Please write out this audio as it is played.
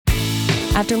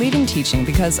After leaving teaching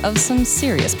because of some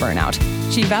serious burnout,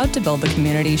 she vowed to build the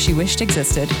community she wished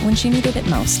existed when she needed it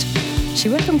most. She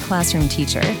went from classroom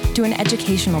teacher to an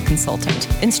educational consultant,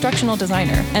 instructional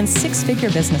designer, and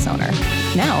six-figure business owner.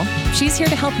 Now, she's here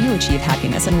to help you achieve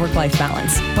happiness and work-life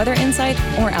balance, whether inside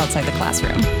or outside the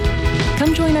classroom.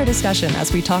 Come join our discussion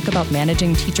as we talk about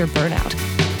managing teacher burnout,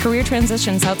 career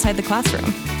transitions outside the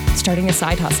classroom, starting a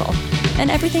side hustle,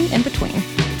 and everything in between.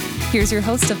 Here's your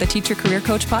host of the Teacher Career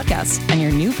Coach podcast and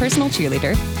your new personal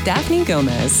cheerleader, Daphne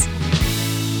Gomez.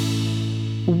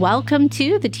 Welcome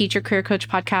to the Teacher Career Coach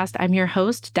podcast. I'm your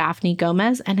host, Daphne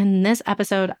Gomez, and in this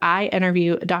episode, I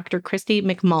interview Dr. Christie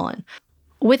McMullen.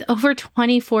 With over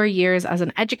 24 years as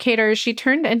an educator, she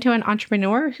turned into an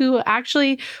entrepreneur who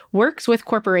actually works with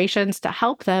corporations to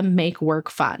help them make work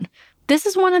fun. This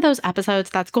is one of those episodes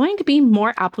that's going to be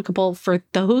more applicable for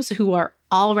those who are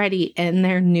already in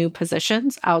their new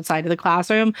positions outside of the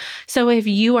classroom. So if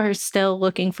you are still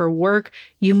looking for work,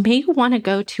 you may want to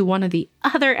go to one of the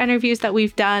other interviews that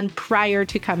we've done prior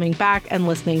to coming back and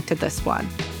listening to this one.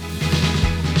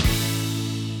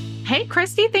 Hey,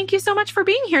 Christie, thank you so much for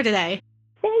being here today.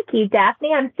 Thank you,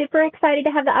 Daphne. I'm super excited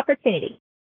to have the opportunity.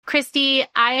 Christie,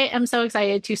 I am so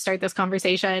excited to start this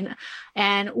conversation,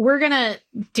 and we're going to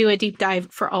do a deep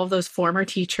dive for all of those former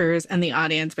teachers in the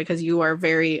audience because you are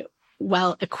very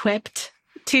well equipped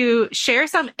to share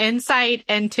some insight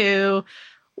into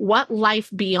what life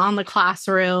beyond the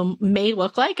classroom may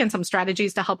look like and some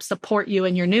strategies to help support you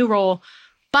in your new role.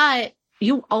 But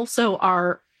you also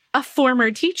are a former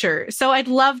teacher. So I'd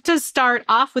love to start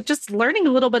off with just learning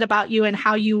a little bit about you and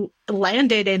how you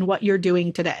landed in what you're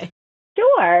doing today.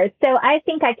 Sure. So I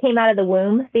think I came out of the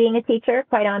womb being a teacher,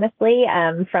 quite honestly.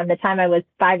 From the time I was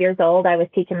 5 years old, I was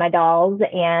teaching my dolls,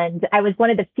 and I was one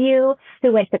of the few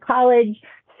who went to college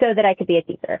so that I could be a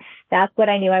teacher. That's what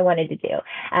I knew I wanted to do.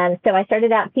 So I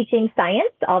started out teaching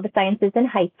science, all the sciences in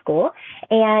high school.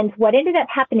 And what ended up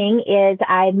happening is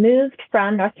I moved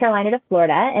from North Carolina to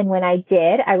Florida. And when I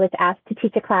did, I was asked to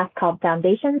teach a class called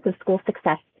Foundations of School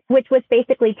Success, which was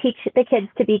basically teach the kids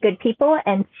to be good people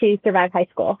and to survive high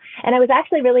school. And I was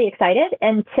actually really excited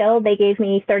until they gave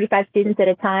me 35 students at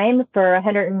a time for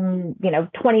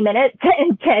 120 minutes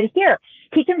and said, here,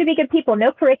 teach them to be good people,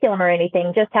 no curriculum or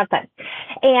anything, just have fun.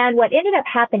 And what ended up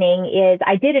happening is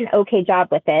I did an okay job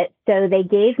with it. So they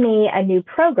gave me a new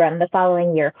program the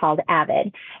following year called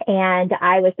AVID. And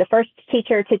I was the first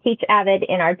teacher to teach AVID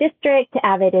in our district.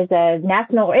 AVID is a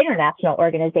national or international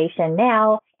organization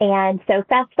now. And so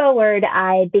fast forward,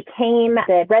 I became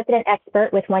the resident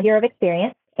expert with 1 year of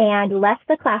experience and left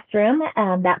the classroom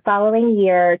that following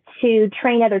year to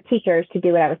train other teachers to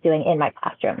do what I was doing in my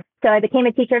classroom. So I became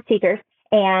a teacher of teachers,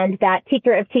 and that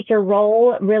teacher of teacher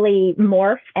role really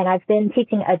morphed. And I've been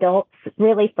teaching adults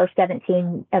really for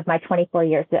 17 of my 24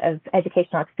 years of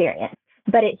educational experience.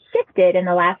 But it shifted in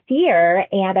the last year,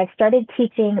 and I started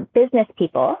teaching business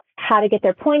people how to get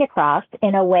their point across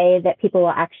in a way that people will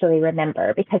actually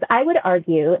remember. Because I would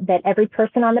argue that every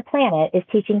person on the planet is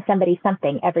teaching somebody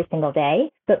something every single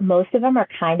day, but most of them are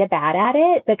kind of bad at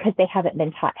it because they haven't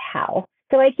been taught how.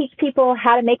 So I teach people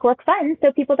how to make work fun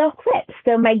so people don't quit.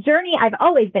 So my journey, I've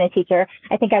always been a teacher.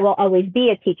 I think I will always be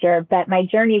a teacher, but my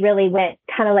journey really went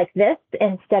kind of like this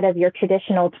instead of your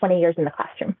traditional 20 years in the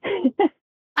classroom.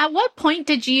 At what point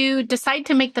did you decide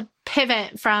to make the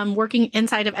pivot from working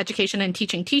inside of education and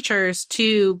teaching teachers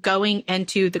to going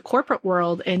into the corporate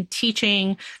world and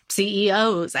teaching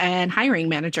CEOs and hiring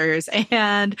managers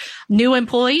and new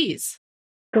employees?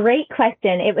 Great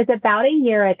question. It was about a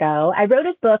year ago. I wrote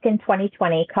a book in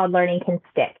 2020 called Learning Can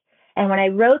Stick. And when I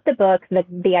wrote the book,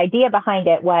 the idea behind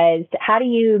it was, how do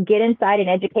you get inside an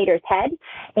educator's head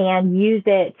and use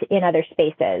it in other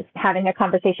spaces? Having a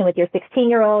conversation with your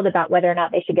 16-year-old about whether or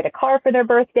not they should get a car for their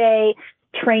birthday,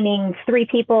 training 3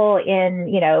 people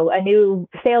in, a new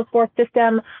Salesforce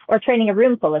system, or training a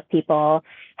room full of people.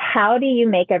 How do you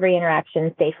make every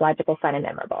interaction safe, logical, fun, and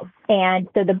memorable? And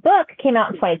so the book came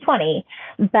out in 2020,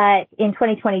 but in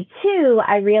 2022,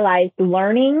 I realized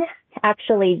learning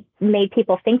actually made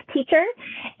people think teacher,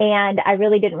 and I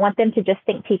really didn't want them to just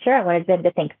think teacher. I wanted them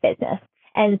to think business.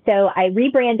 And so I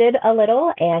rebranded a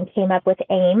little and came up with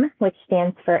AIM, which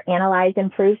stands for Analyze,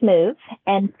 Improve, Move.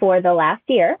 And for the last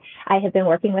year, I have been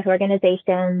working with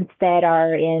organizations that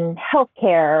are in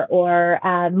healthcare or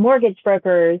mortgage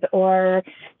brokers or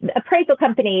appraisal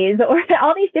companies or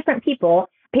all these different people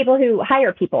who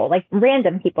hire people, like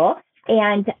random people.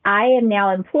 And I am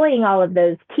now employing all of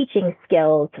those teaching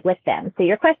skills with them. So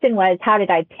your question was, how did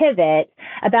I pivot?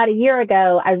 About a year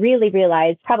ago, I really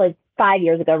realized, probably 5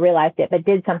 years ago, realized it, but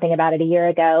did something about it a year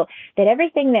ago, that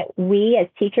everything that we as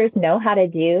teachers know how to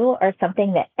do or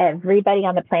something that everybody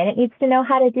on the planet needs to know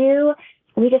how to do,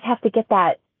 we just have to get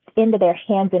that into their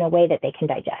hands in a way that they can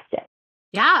digest it.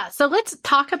 Yeah. So let's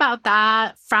talk about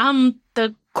that from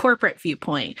the corporate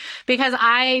viewpoint, because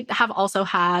I have also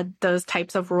had those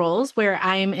types of roles where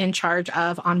I'm in charge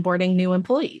of onboarding new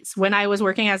employees. When I was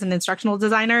working as an instructional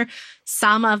designer,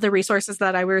 some of the resources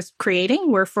that I was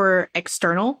creating were for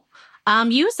external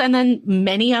use. And then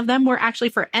many of them were actually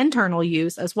for internal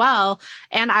use as well.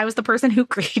 And I was the person who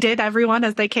greeted everyone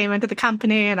as they came into the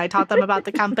company, and I taught them about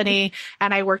the company,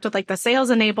 and I worked with like the sales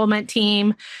enablement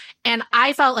team. And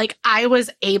I felt like I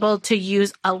was able to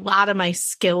use a lot of my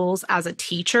skills as a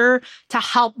teacher to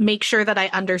help make sure that I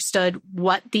understood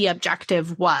what the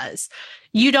objective was.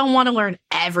 You don't want to learn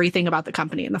everything about the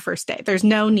company in the first day. There's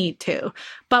no need to.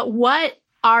 But what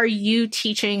are you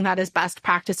teaching that is best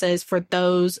practices for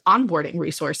those onboarding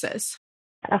resources?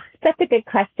 Oh, such a good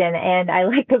question. And I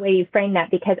like the way you frame that,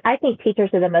 because I think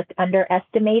teachers are the most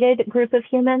underestimated group of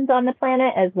humans on the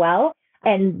planet as well.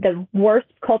 And the worst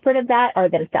culprit of that are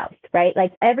themselves, right?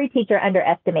 Like every teacher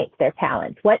underestimates their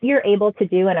talents. What you're able to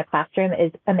do in a classroom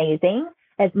is amazing,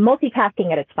 as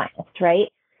multitasking at its finest, right?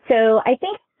 So I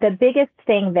think the biggest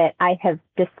thing that I have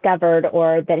discovered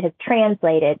or that has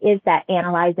translated is that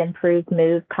analyze, improve,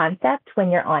 move concept when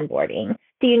you're onboarding.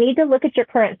 So you need to look at your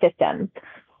current systems,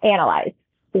 analyze.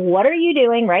 What are you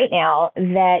doing right now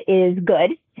that is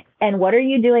good? And what are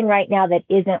you doing right now that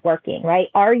isn't working, right?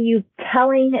 Are you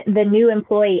telling the new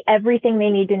employee everything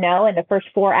they need to know in the first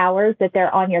 4 hours that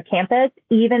they're on your campus,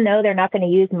 even though they're not going to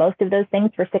use most of those things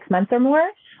for 6 months or more?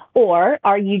 Or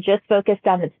are you just focused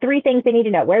on the 3 things they need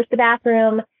to know? Where's the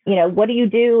bathroom? What do you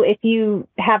do if you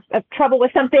have trouble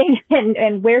with something?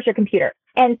 And where's your computer?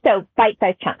 And so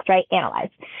bite-sized chunks, right? Analyze.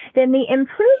 Then the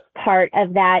improve part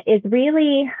of that is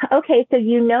really, okay, so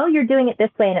you're doing it this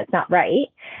way and it's not right.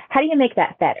 How do you make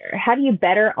that better? How do you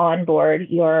better onboard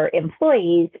your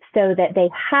employees so that they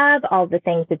have all the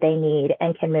things that they need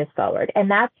and can move forward?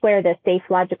 And that's where the safe,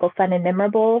 logical, fun, and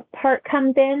memorable part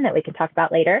comes in that we can talk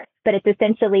about later. But it's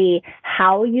essentially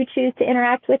how you choose to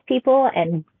interact with people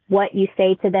and what you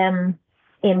say to them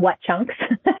in what chunks.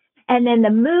 And then the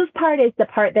move part is the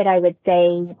part that I would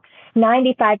say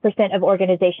 95% of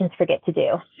organizations forget to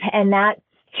do. And that's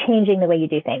changing the way you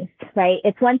do things, right?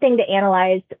 It's one thing to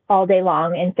analyze all day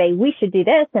long and say, we should do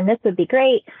this and this would be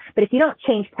great. But if you don't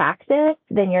change practice,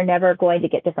 then you're never going to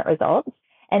get different results.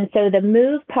 And so the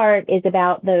move part is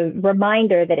about the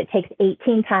reminder that it takes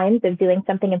 18 times of doing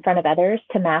something in front of others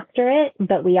to master it.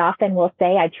 But we often will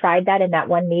say, I tried that in that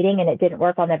one meeting and it didn't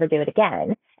work. I'll never do it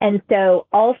again. And so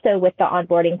also with the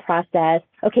onboarding process,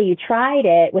 okay, you tried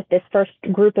it with this first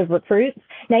group of recruits.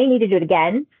 Now you need to do it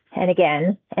again and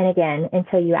again and again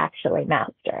until you actually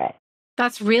master it.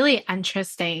 That's really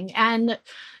interesting. And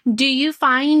do you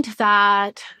find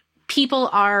that people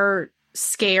are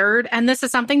scared? And this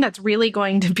is something that's really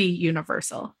going to be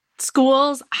universal.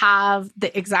 Schools have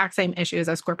the exact same issues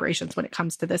as corporations when it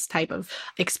comes to this type of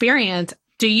experience.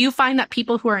 Do you find that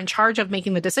people who are in charge of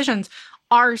making the decisions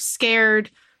are scared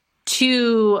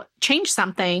to change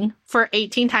something for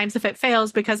 18 times if it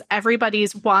fails because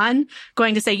everybody's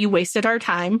going to say you wasted our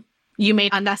time, you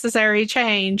made unnecessary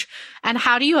change? And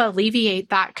how do you alleviate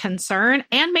that concern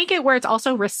and make it where it's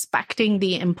also respecting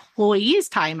the employee's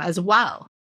time as well?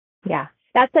 Yeah,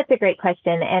 that's such a great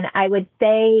question. And I would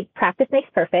say practice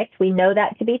makes perfect. We know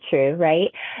that to be true,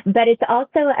 right? But it's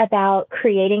also about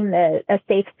creating a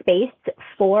safe space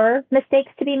for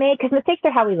mistakes to be made, because mistakes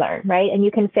are how we learn, right? And you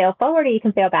can fail forward or you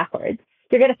can fail backwards.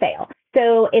 You're going to fail.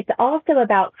 So it's also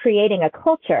about creating a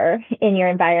culture in your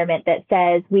environment that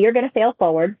says, we are going to fail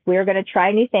forward. We are going to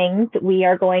try new things. We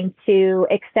are going to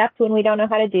accept when we don't know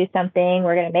how to do something.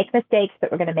 We're going to make mistakes,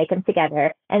 but we're going to make them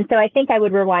together. And so I think I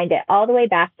would rewind it all the way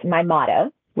back to my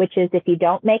motto, which is, if you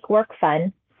don't make work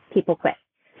fun, people quit.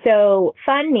 So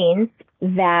fun means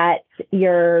that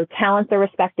your talents are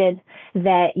respected,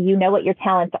 that you know what your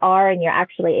talents are and you're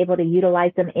actually able to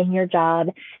utilize them in your job,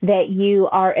 that you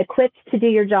are equipped to do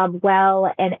your job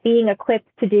well, and being equipped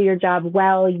to do your job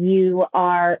well, you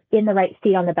are in the right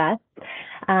seat on the bus.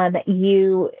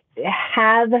 You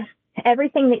have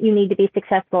everything that you need to be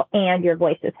successful and your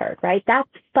voice is heard, right? That's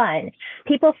fun.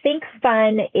 People think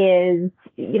fun is,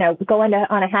 going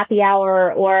on a happy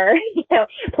hour or,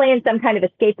 playing some kind of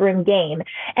escape room game.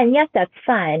 And yes, that's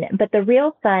fun, but the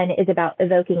real fun is about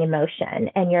evoking emotion,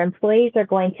 and your employees are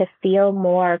going to feel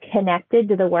more connected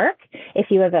to the work if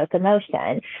you evoke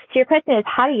emotion. So your question is,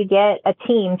 how do you get a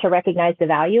team to recognize the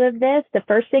value of this? The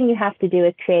first thing you have to do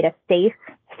is create a safe,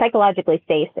 psychologically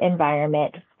safe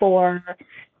environment for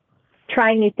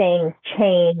trying new things,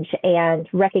 change, and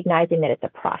recognizing that it's a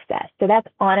process. So that's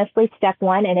honestly step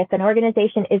one. And if an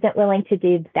organization isn't willing to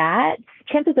do that,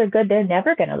 chances are good they're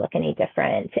never going to look any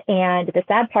different. And the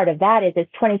sad part of that is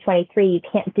it's 2023. You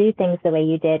can't do things the way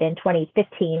you did in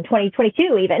 2015,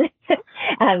 2022 even.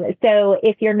 So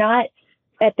if you're not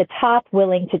at the top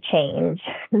willing to change,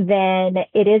 then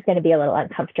it is going to be a little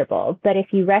uncomfortable. But if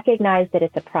you recognize that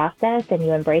it's a process and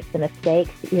you embrace the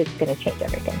mistakes, it's going to change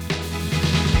everything.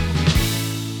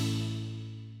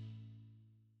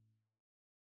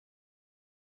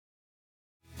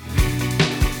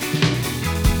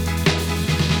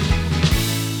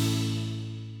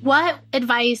 What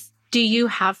advice do you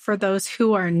have for those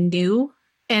who are new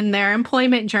in their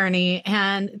employment journey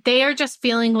and they are just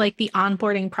feeling like the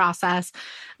onboarding process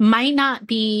might not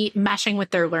be meshing with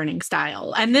their learning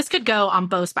style? And this could go on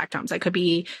both spectrums. It could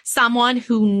be someone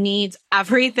who needs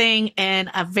everything in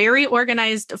a very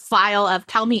organized file of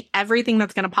tell me everything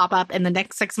that's going to pop up in the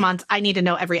next 6 months. I need to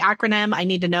know every acronym. I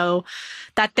need to know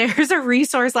that there's a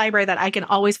resource library that I can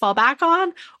always fall back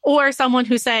on, or someone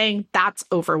who's saying that's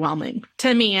overwhelming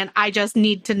to me and I just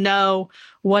need to know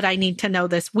what I need to know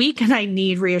this week and I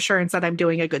need reassurance that I'm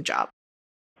doing a good job.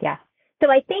 Yeah. So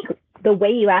I think the way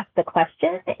you ask the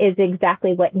question is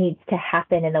exactly what needs to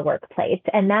happen in the workplace.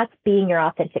 And that's being your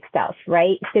authentic self,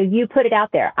 right? So you put it out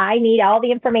there. I need all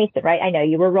the information, right? I know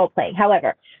you were role playing.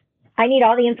 However, I need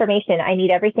all the information. I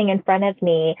need everything in front of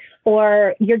me,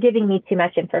 or you're giving me too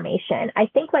much information. I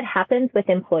think what happens with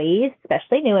employees,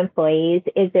 especially new employees,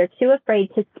 is they're too afraid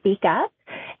to speak up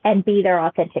and be their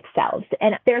authentic selves.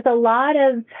 And there's a lot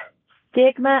of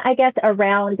stigma, I guess,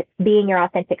 around being your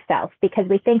authentic self, because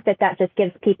we think that that just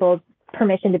gives people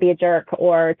permission to be a jerk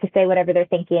or to say whatever they're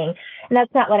thinking. And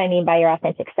that's not what I mean by your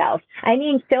authentic self. I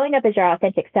mean, showing up as your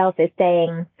authentic self is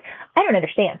saying, I don't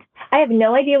understand. I have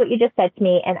no idea what you just said to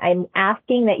me, and I'm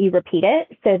asking that you repeat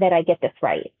it so that I get this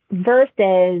right.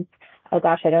 Versus, oh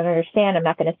gosh, I don't understand. I'm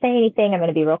not going to say anything. I'm going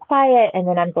to be real quiet, and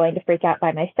then I'm going to freak out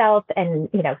by myself and,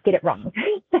 get it wrong.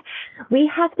 We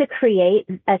have to create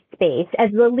a space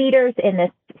as the leaders in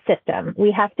this system.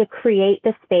 We have to create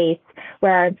the space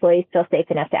where our employees feel safe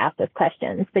enough to ask those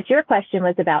questions. But your question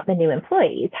was about the new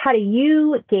employees. How do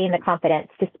you gain the confidence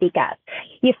to speak up?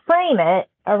 You frame it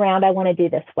around, I want to do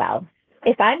this well.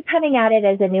 If I'm coming at it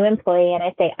as a new employee and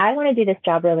I say, I want to do this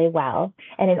job really well,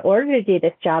 and in order to do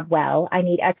this job well, I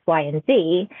need X, Y, and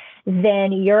Z,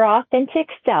 then your authentic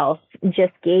self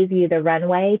just gave you the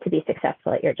runway to be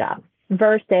successful at your job.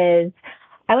 Versus,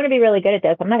 I want to be really good at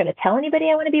this. I'm not going to tell anybody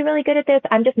I want to be really good at this.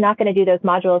 I'm just not going to do those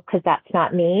modules because that's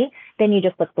not me. Then you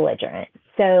just look belligerent.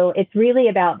 So it's really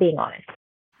about being honest.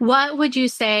 What would you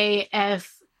say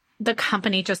if the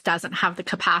company just doesn't have the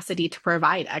capacity to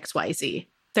provide XYZ?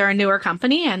 They're a newer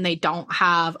company and they don't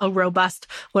have a robust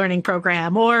learning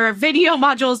program or video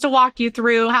modules to walk you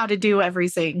through how to do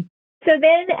everything. So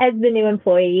then as the new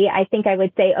employee, I think I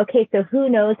would say, okay, so who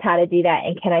knows how to do that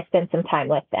and can I spend some time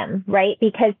with them, right?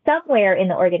 Because somewhere in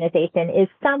the organization is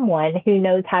someone who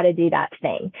knows how to do that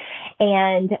thing.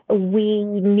 And we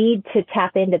need to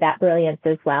tap into that brilliance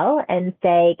as well and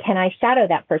say, can I shadow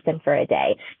that person for a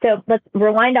day? So let's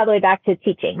rewind all the way back to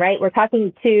teaching, right? We're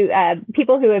talking to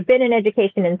people who have been in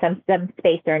education in some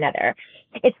space or another.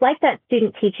 It's like that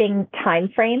student teaching time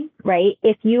frame, right?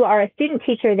 If you are a student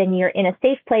teacher, then you're in a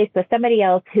safe place with somebody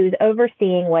else who's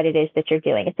overseeing what it is that you're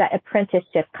doing. It's that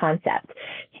apprenticeship concept.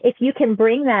 If you can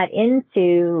bring that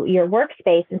into your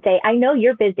workspace and say, I know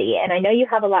you're busy and I know you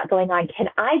have a lot going on. Can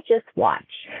I just watch?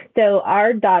 So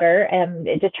our daughter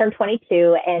just turned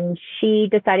 22 and she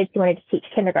decided she wanted to teach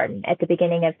kindergarten at the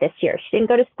beginning of this year. She didn't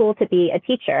go to school to be a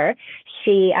teacher.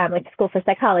 She went to school for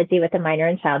psychology with a minor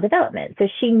in child development. So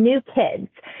she knew kids.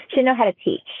 She didn't know how to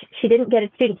teach. She didn't get a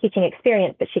student teaching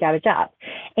experience, but she got a job.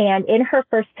 And in her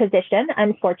first position,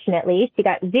 unfortunately, she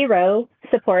got zero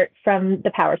support from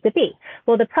the powers that be.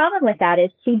 Well, the problem with that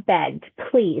is she begged,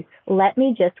 please, let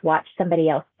me just watch somebody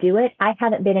else do it. I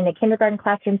haven't been in a kindergarten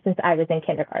classroom since I was in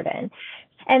kindergarten.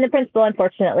 And the principal,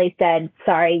 unfortunately, said,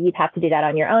 sorry, you'd have to do that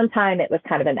on your own time. It was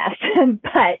kind of a mess.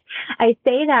 But I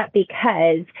say that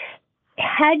because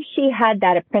had she had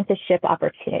that apprenticeship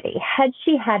opportunity, had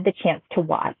she had the chance to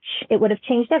watch, it would have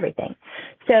changed everything.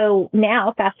 So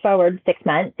now, fast forward 6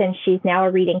 months, and she's now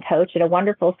a reading coach at a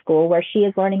wonderful school where she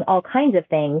is learning all kinds of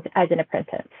things as an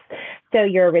apprentice. So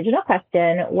your original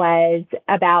question was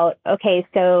about, okay,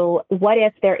 so what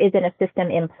if there isn't a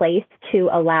system in place to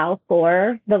allow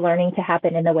for the learning to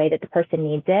happen in the way that the person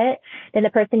needs it? Then the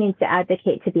person needs to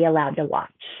advocate to be allowed to watch,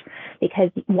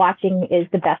 because watching is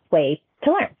the best way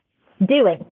to learn.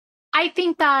 Doing. I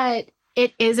think that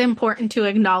it is important to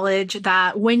acknowledge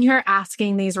that when you're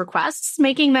asking these requests,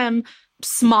 making them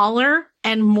smaller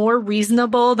and more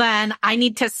reasonable than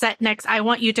I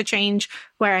want you to change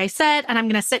where I sit, and I'm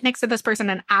going to sit next to this person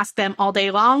and ask them all day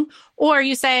long. Or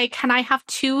you say, can I have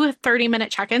 2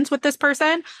 30-minute check-ins with this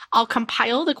person? I'll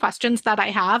compile the questions that I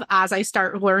have as I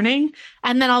start learning,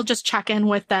 and then I'll just check in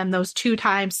with them those 2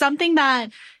 times. Something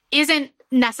that isn't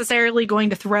necessarily going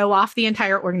to throw off the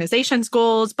entire organization's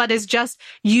goals, but is just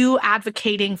you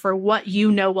advocating for what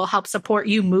you know will help support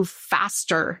you move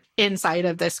faster inside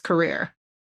of this career.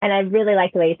 And I really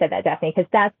like the way you said that, Daphne, because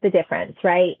that's the difference,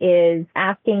 right? Is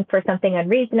asking for something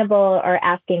unreasonable or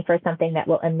asking for something that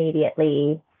will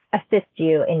immediately assist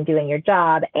you in doing your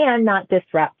job and not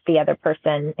disrupt the other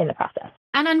person in the process.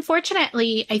 And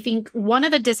unfortunately, I think one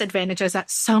of the disadvantages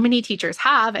that so many teachers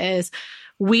have is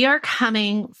we are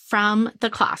coming from the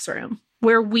classroom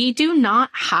where we do not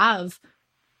have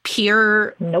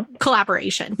peer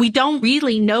collaboration. We don't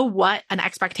really know what an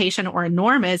expectation or a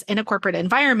norm is in a corporate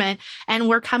environment. And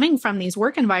we're coming from these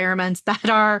work environments that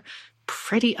are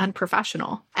pretty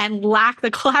unprofessional and lack the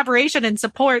collaboration and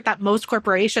support that most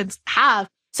corporations have.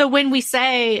 So when we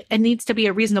say it needs to be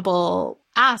a reasonable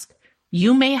ask,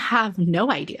 you may have no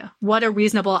idea what a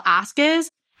reasonable ask is.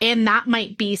 And that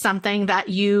might be something that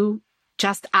you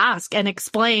just ask and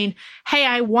explain, hey,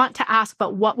 I want to ask,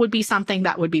 but what would be something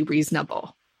that would be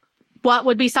reasonable? What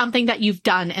would be something that you've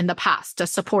done in the past to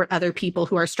support other people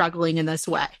who are struggling in this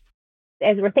way?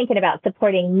 As we're thinking about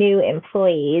supporting new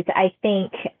employees, I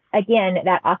think, again,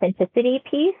 that authenticity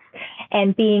piece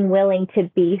and being willing to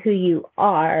be who you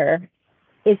are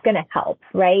is going to help,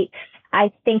 right?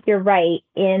 I think you're right.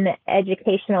 In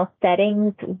educational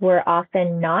settings, we're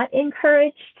often not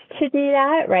encouraged to do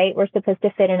that, right? We're supposed to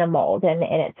fit in a mold and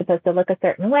it's supposed to look a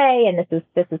certain way. And this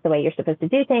is the way you're supposed to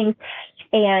do things.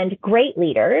 And great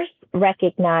leaders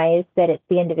recognize that it's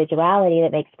the individuality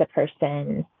that makes the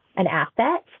person an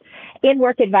asset. In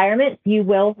work environments, you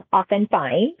will often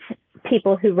find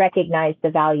people who recognize the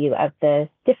value of the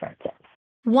differences.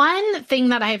 One thing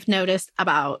that I've noticed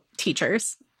about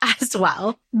teachers as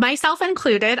well, myself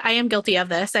included, I am guilty of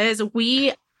this, is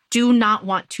we do not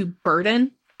want to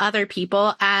burden other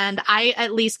people. And I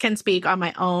at least can speak on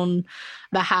my own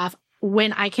behalf.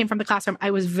 When I came from the classroom, I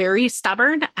was very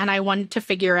stubborn and I wanted to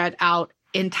figure it out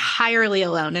entirely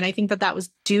alone. And I think that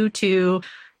was due to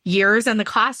years in the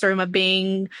classroom of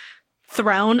being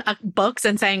thrown books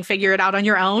and saying, figure it out on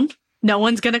your own. No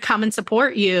one's going to come and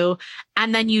support you.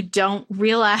 And then you don't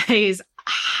realize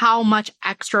how much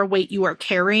extra weight you are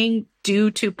carrying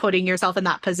due to putting yourself in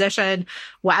that position,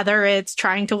 whether it's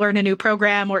trying to learn a new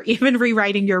program or even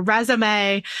rewriting your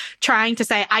resume, trying to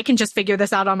say, I can just figure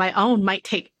this out on my own might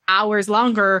take hours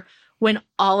longer when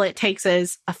all it takes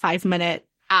is a 5-minute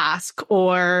ask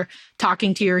or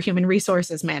talking to your human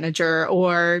resources manager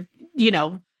or,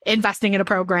 investing in a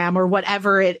program or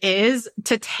whatever it is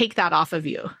to take that off of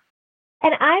you.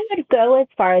 And I would go as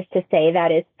far as to say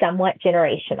that is somewhat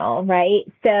generational, right?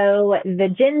 So the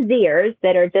Gen Zers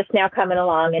that are just now coming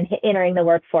along and entering the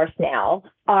workforce now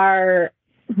are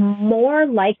more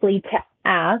likely to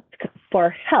ask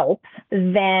for help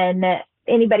than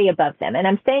anybody above them. And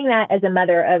I'm saying that as a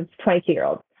mother of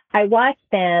 22-year-olds. I watch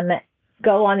them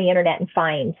go on the internet and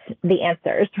find the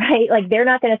answers, right? Like they're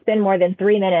not going to spend more than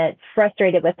 3 minutes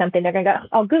frustrated with something. They're going to go,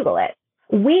 I'll Google it.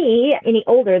 We, any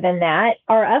older than that,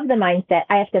 are of the mindset,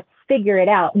 I have to figure it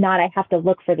out, not I have to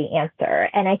look for the answer.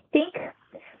 And I think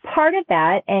part of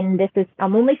that, and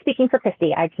I'm only speaking for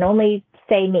Christie, I can only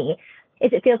say me,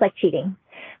 is it feels like cheating,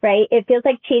 right? It feels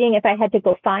like cheating. If I had to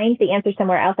go find the answer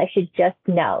somewhere else, I should just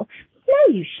know.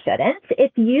 No, you shouldn't.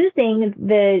 It's using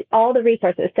all the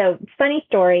resources. So funny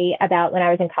story about when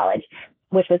I was in college,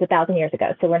 which was 1,000 years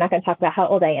ago. So we're not going to talk about how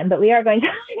old I am, but we are going to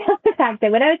talk about the fact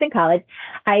that when I was in college,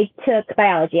 I took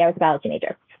biology. I was a biology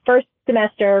major. First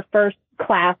semester, first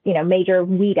class, major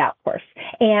weed out course.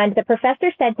 And the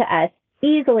professor said to us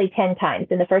easily 10 times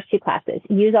in the first 2 classes,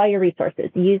 use all your resources,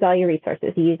 use all your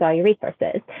resources, use all your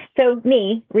resources. So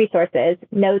me, resources,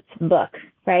 notes, book,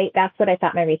 right? That's what I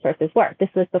thought my resources were. This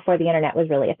was before the internet was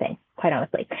really a thing, quite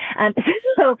honestly.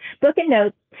 So book and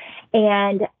notes,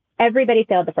 and everybody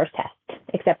failed the first test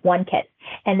except one kid.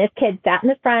 And this kid sat in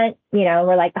the front,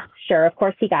 we're like, oh, sure, of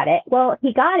course he got it. Well,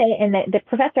 he got it. And the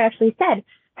professor actually said,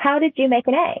 how did you make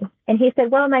an A? And he said,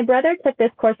 well, my brother took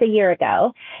this course a year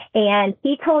ago, and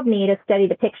he told me to study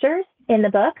the pictures in the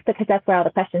book because that's where all the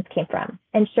questions came from.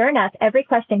 And sure enough, every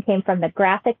question came from the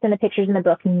graphics and the pictures in the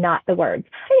book, not the words.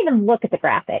 I didn't even look at the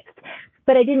graphics,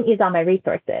 but I didn't use all my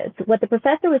resources. What the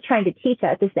professor was trying to teach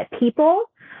us is that people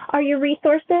are your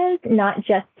resources, not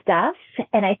just stuff.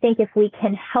 And I think if we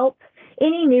can help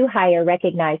any new hire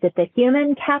recognize that the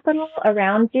human capital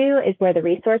around you is where the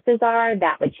resources are.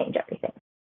 That would change everything.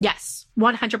 Yes,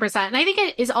 100%. And I think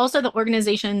it is also the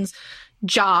organization's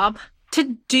job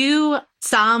to do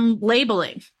some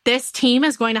labeling. This team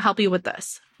is going to help you with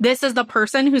this. This is the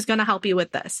person who's going to help you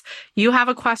with this. You have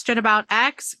a question about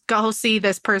X, go see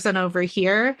this person over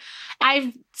here.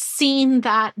 I've seen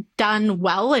that done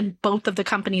well in both of the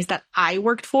companies that I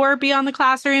worked for beyond the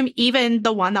classroom, even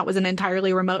the one that was an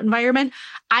entirely remote environment.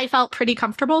 I felt pretty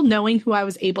comfortable knowing who I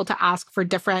was able to ask for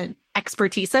different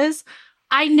expertises.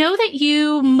 I know that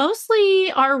you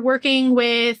mostly are working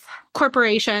with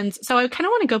corporations, so I kind of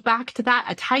want to go back to that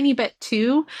a tiny bit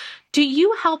too. Do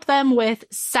you help them with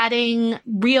setting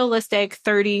realistic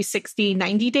 30, 60,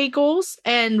 90-day goals?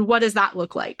 And what does that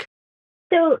look like?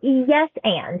 So yes,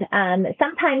 and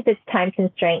sometimes it's time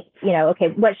constraint, okay,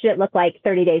 what should it look like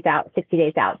 30 days out, 60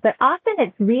 days out? But often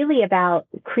it's really about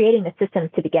creating the systems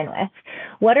to begin with.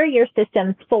 What are your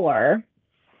systems for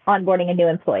onboarding a new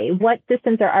employee? What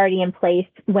systems are already in place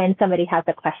when somebody has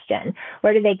a question?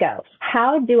 Where do they go?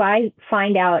 How do I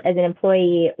find out as an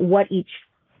employee what each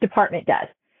department does?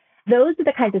 Those are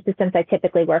the kinds of systems I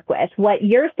typically work with. What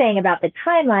you're saying about the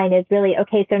timeline is really,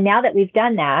 okay, so now that we've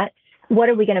done that, what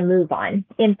are we going to move on?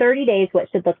 In 30 days, what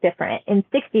should look different? In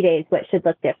 60 days, what should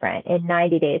look different? In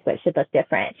 90 days, what should look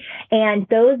different? And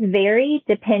those vary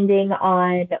depending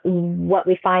on what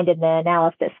we find in the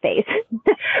analysis phase,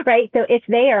 right? So if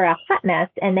they are a hot mess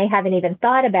and they haven't even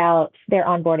thought about their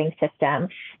onboarding system,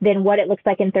 then what it looks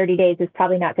like in 30 days is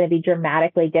probably not going to be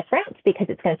dramatically different because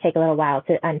it's going to take a little while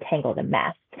to untangle the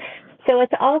mess. So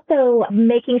it's also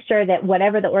making sure that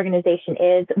whatever the organization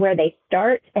is, where they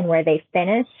start and where they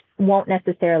finish won't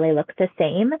necessarily look the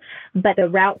same, but the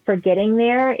route for getting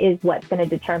there is what's going to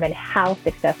determine how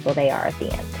successful they are at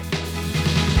the end.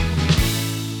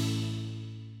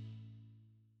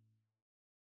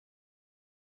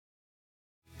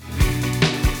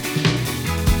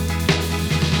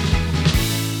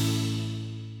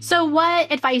 So what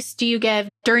advice do you give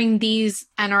during these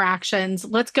interactions?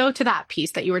 Let's go to that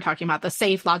piece that you were talking about, the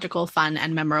safe, logical, fun,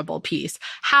 and memorable piece.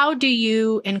 How do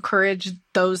you encourage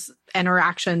those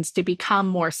interactions to become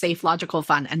more safe, logical,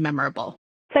 fun, and memorable?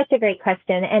 Such a great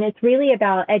question. And it's really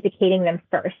about educating them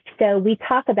first. So we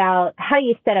talk about how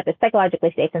you set up a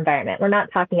psychologically safe environment. We're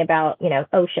not talking about,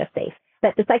 OSHA safe.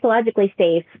 But the psychologically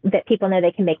safe, that people know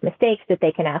they can make mistakes, that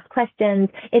they can ask questions.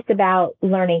 It's about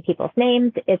learning people's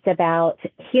names. It's about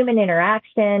human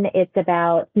interaction. It's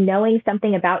about knowing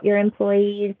something about your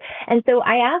employees. And so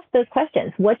I ask those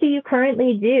questions. What do you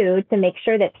currently do to make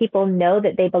sure that people know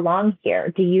that they belong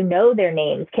here? Do you know their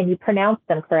names? Can you pronounce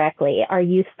them correctly? Are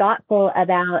you thoughtful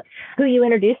about who you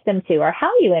introduce them to or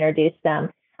how you introduce them?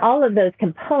 All of those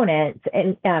components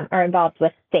are involved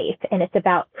with safe, and it's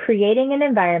about creating an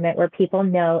environment where people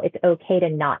know it's okay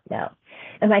to not know.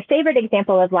 And my favorite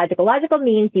example of logical. Logical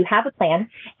means you have a plan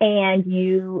and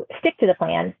you stick to the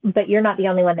plan, but you're not the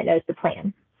only one that knows the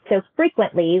plan. So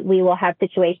frequently we will have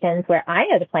situations where I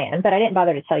know the plan, but I didn't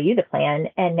bother to tell you the plan,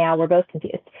 and now we're both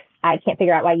confused. I can't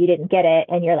figure out why you didn't get it,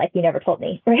 and you're like, you never told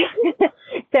me, right?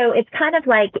 So it's kind of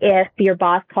like if your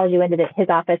boss calls you into his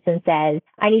office and says,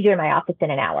 I need you in my office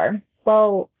in an hour.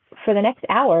 Well, for the next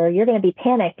hour, you're going to be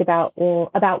panicked about,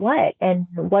 well, about what? And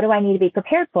what do I need to be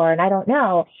prepared for? And I don't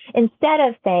know. Instead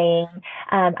of saying,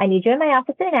 I need you in my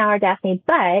office in an hour, Daphne,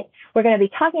 but we're going to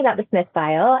be talking about the Smith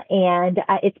file, and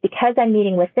it's because I'm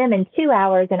meeting with them in 2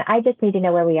 hours, and I just need to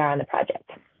know where we are on the project.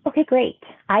 Okay, great.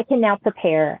 I can now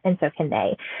prepare, and so can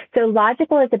they. So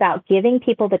logical is about giving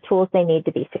people the tools they need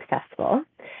to be successful.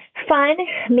 Fun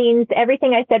means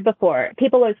everything I said before.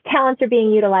 People's talents are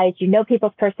being utilized. You know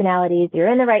people's personalities.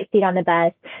 You're in the right seat on the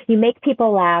bus. You make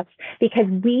people laugh, because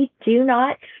we do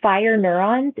not fire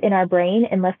neurons in our brain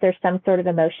unless there's some sort of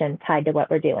emotion tied to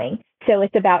what we're doing. So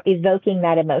it's about evoking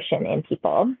that emotion in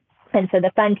people. And so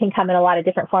the fun can come in a lot of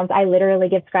different forms. I literally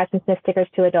give scratch and sniff stickers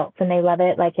to adults, and they love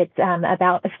it. Like, it's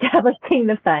about establishing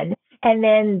the fun. And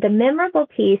then the memorable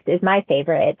piece is my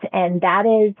favorite, and that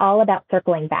is all about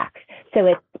circling back. So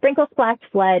it's sprinkle, splash,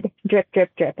 flood, drip, drip,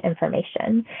 drip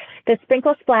information. The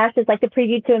sprinkle splash is like the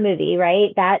preview to a movie, right?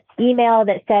 That email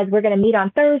that says we're going to meet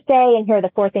on Thursday, and here are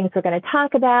the 4 things we're going to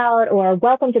talk about, or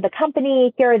welcome to the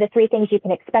company. Here are the 3 things you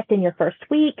can expect in your first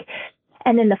week.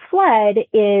 And then the flood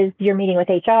is your meeting with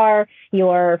HR,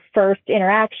 your first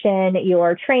interaction,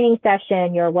 your training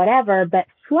session, your whatever. But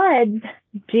floods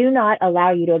do not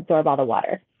allow you to absorb all the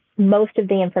water. Most of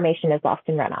the information is lost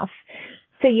in runoff.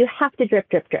 So you have to drip,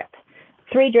 drip, drip.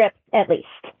 3 drips at least.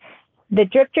 The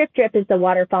drip, drip, drip is the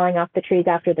water falling off the trees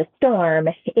after the storm.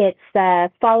 It's a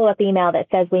follow-up email that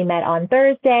says, we met on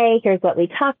Thursday. Here's what we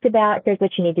talked about. Here's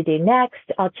what you need to do next.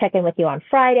 I'll check in with you on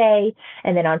Friday.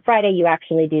 And then on Friday, you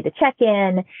actually do the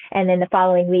check-in. And then the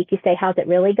following week, you say, how's it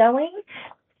really going?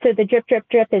 So the drip, drip,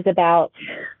 drip is about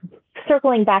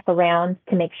circling back around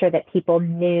to make sure that people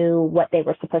knew what they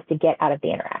were supposed to get out of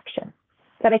the interaction.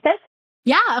 Does that make sense?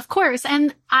 Yeah, of course.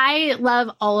 And I love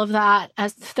all of that,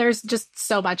 as there's just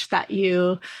so much that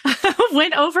you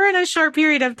went over in a short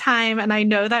period of time. And I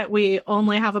know that we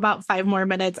only have about 5 more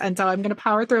minutes. And so I'm going to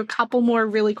power through a couple more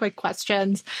really quick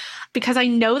questions, because I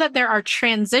know that there are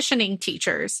transitioning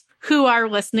teachers who are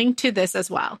listening to this as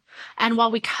well. And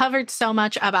while we covered so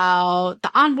much about the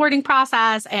onboarding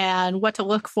process and what to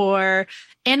look for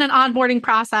in an onboarding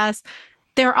process,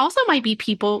 there also might be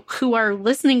people who are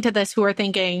listening to this who are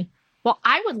thinking, well,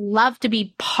 I would love to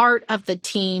be part of the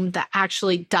team that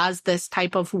actually does this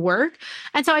type of work.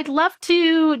 And so I'd love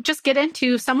to just get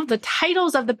into some of the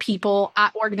titles of the people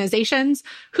at organizations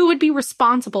who would be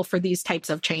responsible for these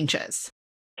types of changes.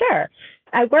 Sure.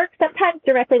 I work sometimes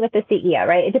directly with the CEO,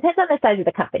 right? It depends on the size of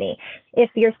the company. If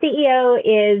your CEO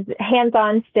is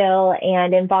hands-on still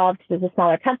and involved with a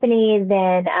smaller company,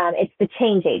 then it's the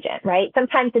change agent, right?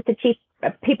 Sometimes it's a chief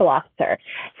people officer.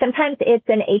 Sometimes it's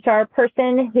an HR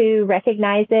person who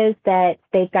recognizes that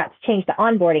they've got to change the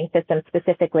onboarding system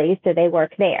specifically, so they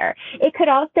work there. It could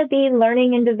also be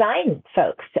learning and design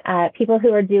folks, people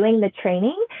who are doing the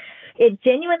training. It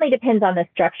genuinely depends on the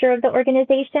structure of the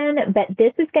organization, but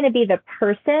this is going to be the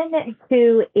person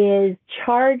who is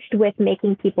charged with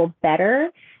making people better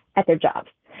at their jobs.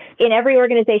 In every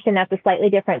organization, that's a slightly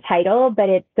different title, but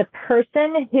it's the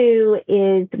person who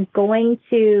is going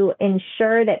to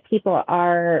ensure that people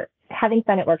are having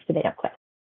fun at work so they don't quit.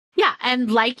 Yeah.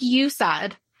 And like you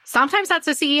said, sometimes that's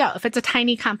a CEO if it's a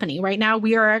tiny company. Right now,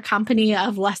 we are a company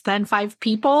of less than 5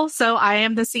 people. So I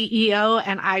am the CEO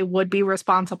and I would be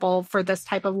responsible for this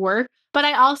type of work. But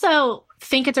I also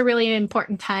think it's a really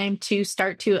important time to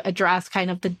start to address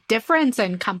kind of the difference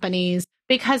in companies,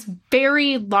 because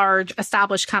very large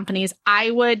established companies,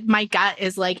 my gut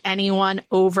is like anyone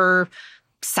over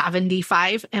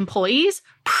 75 employees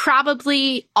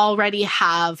probably already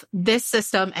have this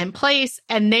system in place,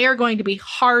 and they are going to be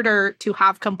harder to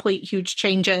have complete huge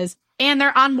changes. And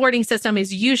their onboarding system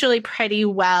is usually pretty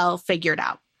well figured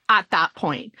out at that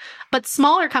point. But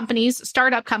smaller companies,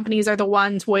 startup companies, are the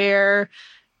ones where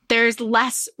there's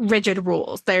less rigid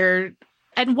rules.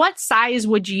 And what size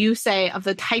would you say of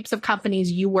the types of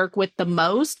companies you work with the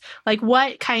most? Like,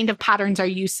 what kind of patterns are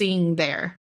you seeing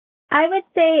there? I would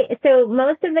say, so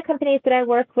most of the companies that I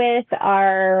work with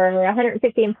are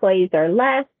 150 employees or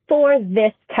less for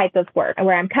this type of work,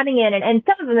 where I'm coming in, and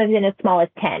some of them have been as small as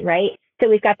 10, right? So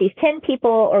we've got these 10 people,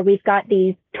 or we've got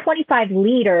these 25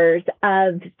 leaders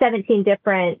of 17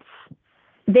 different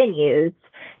venues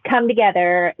come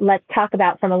together. Let's talk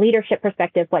about, from a leadership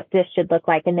perspective, what this should look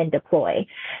like, and then deploy.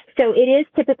 So it is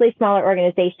typically smaller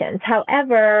organizations.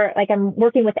 However, like I'm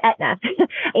working with Aetna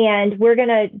and we're going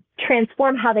to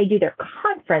transform how they do their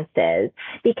conferences,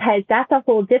 because that's a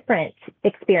whole different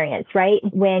experience, right?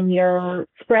 When you're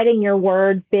spreading your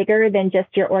word bigger than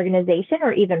just your organization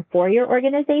or even for your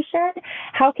organization,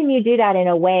 how can you do that in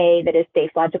a way that is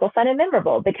safe, logical, fun, and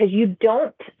memorable? Because you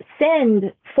don't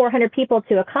send 400 people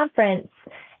to a conference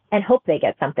and hope they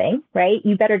get something, right?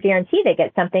 You better guarantee they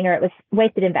get something, or it was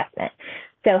wasted investment.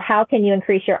 So how can you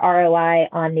increase your ROI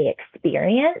on the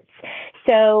experience?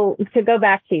 So to go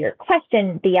back to your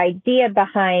question, the idea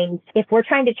behind, if we're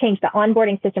trying to change the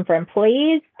onboarding system for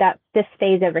employees, that's this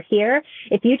phase over here.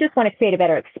 If you just want to create a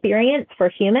better experience for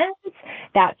humans,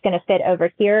 that's going to fit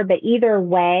over here. But either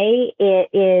way, it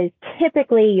is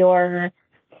typically your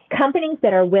companies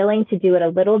that are willing to do it a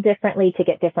little differently to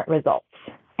get different results.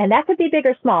 And that could be big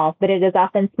or small, but it is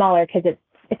often smaller because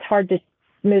it's hard to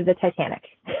move the Titanic.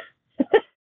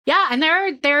 Yeah, and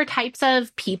there are types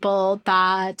of people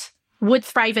that would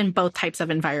thrive in both types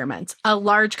of environments. A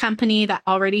large company that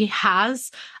already has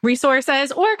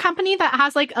resources, or a company that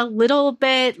has like a little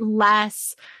bit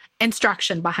less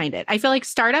instruction behind it. I feel like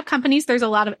startup companies, there's a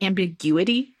lot of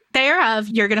ambiguity there of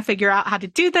you're going to figure out how to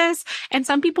do this. And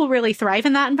some people really thrive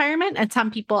in that environment, and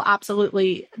some people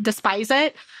absolutely despise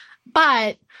it.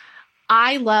 But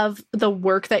I love the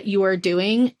work that you are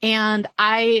doing, and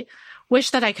I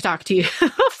wish that I could talk to you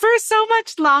for so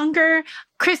much longer.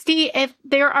 Christie, if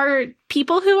there are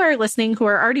people who are listening who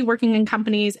are already working in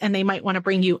companies and they might want to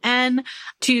bring you in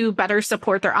to better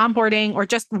support their onboarding, or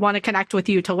just want to connect with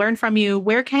you to learn from you,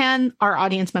 where can our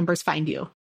audience members find you?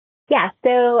 Yeah,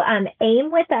 so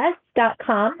AIM with us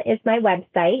McMullen.com is my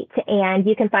website, and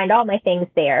you can find all my things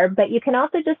there. But you can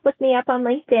also just look me up on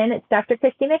LinkedIn. It's Dr.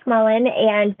 Christie McMullen,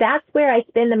 and that's where I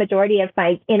spend the majority of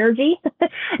my energy.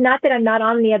 Not that I'm not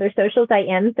on the other socials, I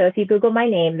am. So if you Google my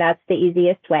name, that's the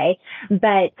easiest way.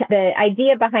 But the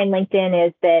idea behind LinkedIn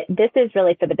is that this is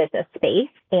really for the business space,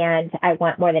 and I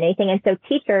want more than anything. And so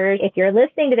teachers, if you're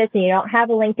listening to this and you don't have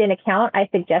a LinkedIn account, I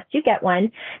suggest you get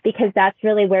one, because that's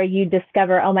really where you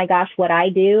discover, oh my gosh, what I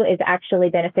do is actually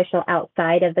beneficial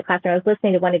outside of the classroom. I was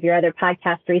listening to one of your other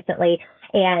podcasts recently,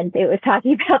 and it was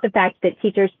talking about the fact that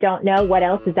teachers don't know what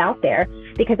else is out there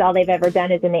because all they've ever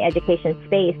done is in the education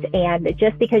space. And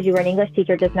just because you were an English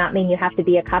teacher does not mean you have to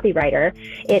be a copywriter.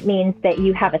 It means that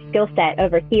you have a skill set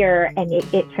over here, and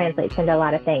it translates into a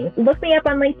lot of things. Look me up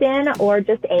on LinkedIn or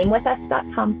just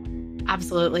aimwithus.com.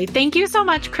 Absolutely. Thank you so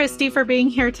much, Christie, for being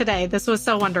here today. This was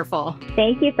so wonderful.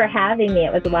 Thank you for having me.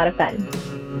 It was a lot of fun.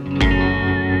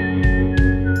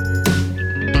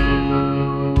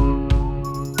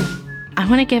 I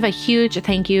want to give a huge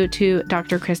thank you to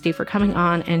Dr. Christie for coming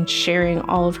on and sharing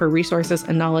all of her resources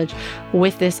and knowledge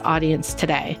with this audience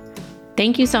today.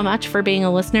 Thank you so much for being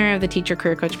a listener of the Teacher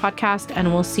Career Coach podcast,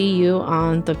 and we'll see you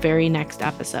on the very next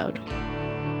episode.